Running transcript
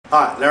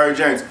Hi, Larry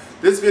James.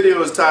 This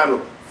video is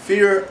titled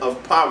Fear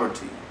of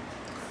Poverty.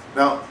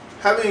 Now,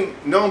 having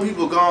known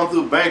people gone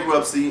through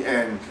bankruptcy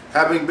and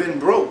having been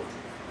broke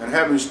and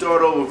having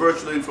started over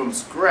virtually from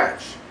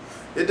scratch,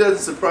 it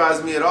doesn't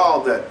surprise me at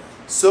all that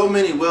so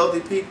many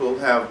wealthy people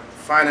have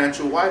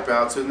financial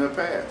wipeouts in their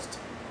past.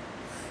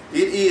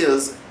 It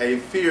is a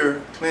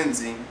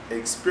fear-cleansing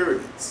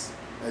experience,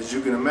 as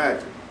you can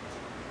imagine.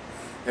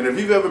 And if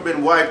you've ever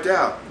been wiped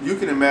out, you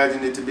can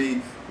imagine it to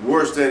be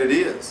worse than it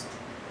is.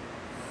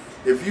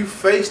 If you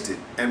faced it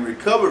and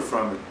recovered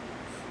from it,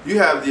 you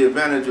have the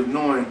advantage of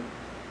knowing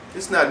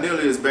it's not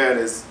nearly as bad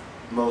as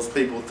most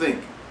people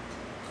think.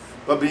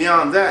 But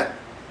beyond that,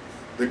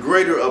 the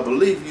greater a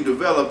belief you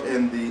develop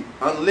in the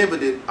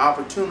unlimited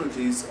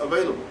opportunities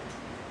available.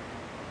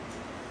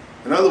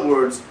 In other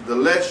words, the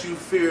less you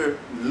fear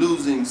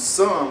losing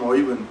some or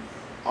even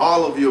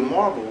all of your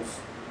marbles,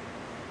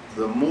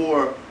 the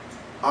more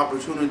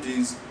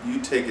opportunities you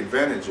take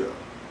advantage of.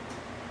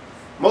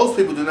 Most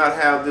people do not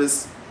have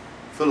this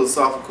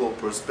philosophical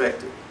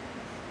perspective.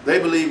 They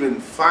believe in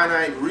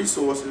finite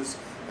resources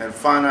and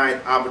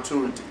finite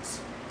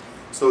opportunities,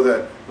 so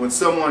that when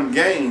someone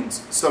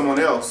gains, someone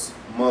else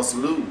must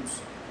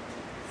lose.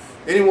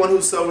 Anyone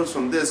who suffers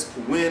from this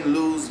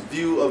win-lose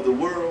view of the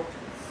world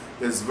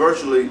is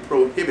virtually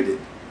prohibited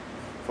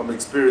from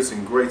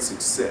experiencing great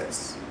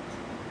success,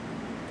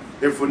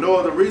 if for no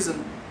other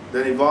reason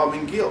than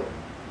involving guilt.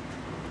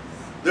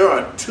 There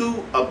are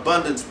two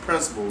abundance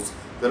principles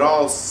that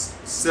all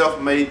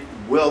self-made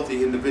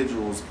wealthy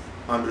individuals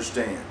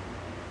understand.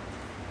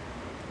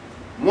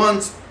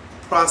 One's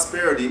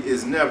prosperity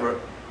is never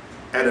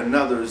at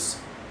another's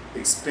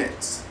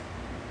expense.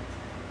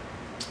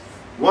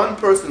 One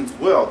person's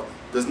wealth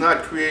does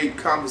not create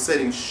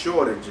compensating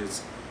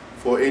shortages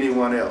for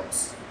anyone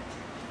else.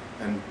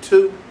 And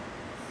two,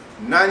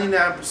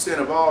 99%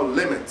 of all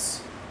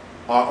limits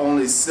are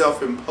only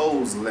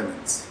self-imposed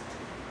limits,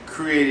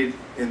 created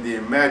in the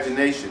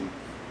imagination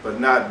but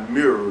not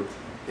mirrored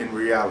in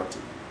reality.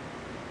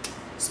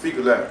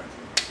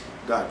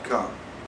 SpeakerLarry.com